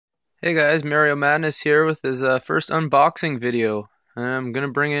Hey guys, Mario Madness here with his first unboxing video. And I'm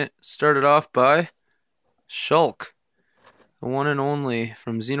gonna start it off by Shulk, the one and only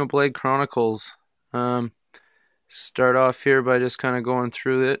from Xenoblade Chronicles. Um, Start off here by just kind of going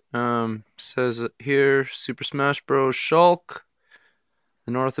through it. Says it here, Super Smash Bros. Shulk,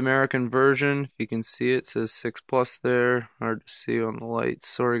 the North American version. If you can see it, says 6 plus there. Hard to see on the lights.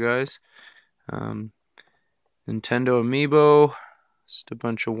 Sorry guys. Um, Nintendo Amiibo. Just a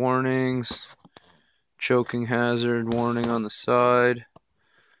bunch of warnings. Choking hazard warning on the side.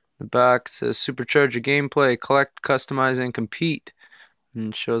 The back says supercharge your gameplay, collect, customize, and compete.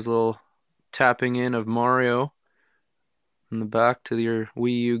 And shows a little tapping in of Mario on the back to your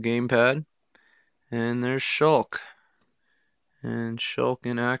Wii U gamepad. And there's Shulk. And Shulk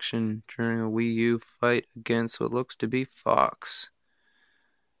in action during a Wii U fight against what looks to be Fox.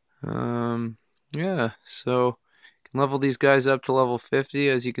 Yeah, so you can level these guys up to level 50.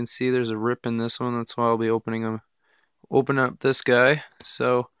 As you can see, there's a rip in this one. That's why I'll be opening them. Open up this guy.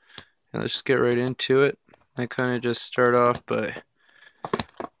 So let's just get right into it. I kind of just start off by,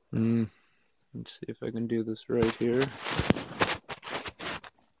 let's see if I can do this right here.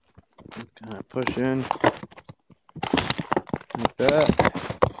 Kind of push in like that.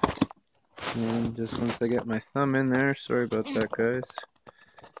 And just once I get my thumb in there, sorry about that guys,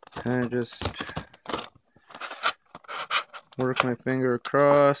 kind of just work my finger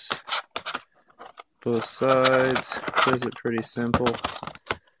across both sides. Does it pretty simple.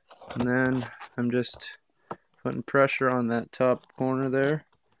 And then I'm just putting pressure on that top corner there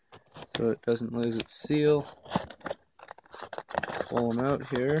so it doesn't lose its seal. Pull them out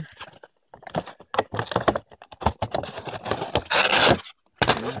here.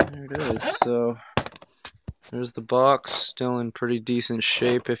 And there it is. So there's the box, still in pretty decent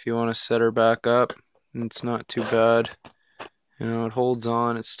shape if you want to set her back up. It's not too bad. You know, it holds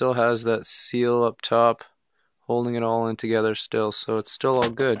on. It still has that seal up top, holding it all in together still, so it's still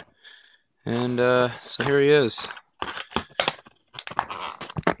all good. And so here he is.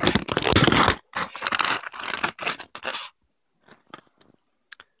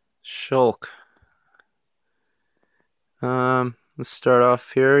 Shulk. Let's start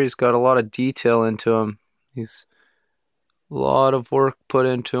off here. He's got a lot of detail into him. He's a lot of work put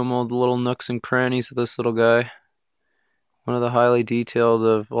into him, all the little nooks and crannies of this little guy. One of the highly detailed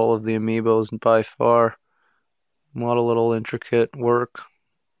of all of the amiibos by far. A lot of little intricate work.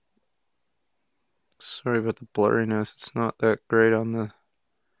 Sorry about the blurriness, it's not that great on the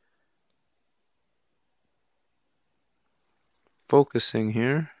focusing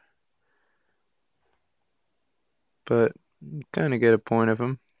here. But you kind of get a point of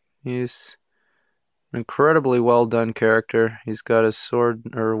him. He's an incredibly well done character. He's got his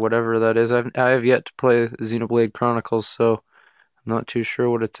sword or whatever that is. I have yet to play Xenoblade Chronicles, so I'm not too sure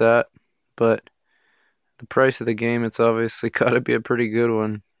what it's at. But the price of the game, it's obviously got to be a pretty good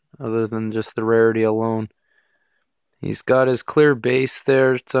one, other than just the rarity alone. He's got his clear base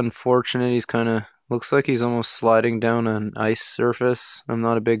there. It's unfortunate. He's kind of looks like he's almost sliding down an ice surface. I'm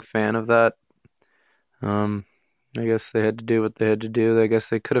not a big fan of that. I guess they had to do what they had to do. I guess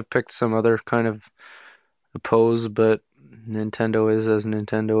they could have picked some other kind of pose, but Nintendo is as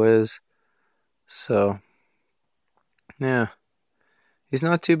Nintendo is. So, yeah. He's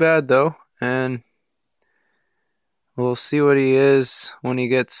not too bad though, and we'll see what he is when he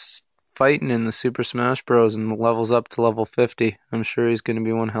gets fighting in the Super Smash Bros. And levels up to level 50. I'm sure he's going to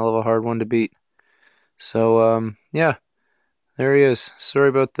be one hell of a hard one to beat. So, yeah. There he is. Sorry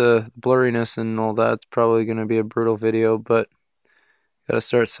about the blurriness and all that. It's probably going to be a brutal video, but gotta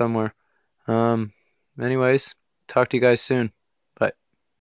start somewhere. Anyways, talk to you guys soon.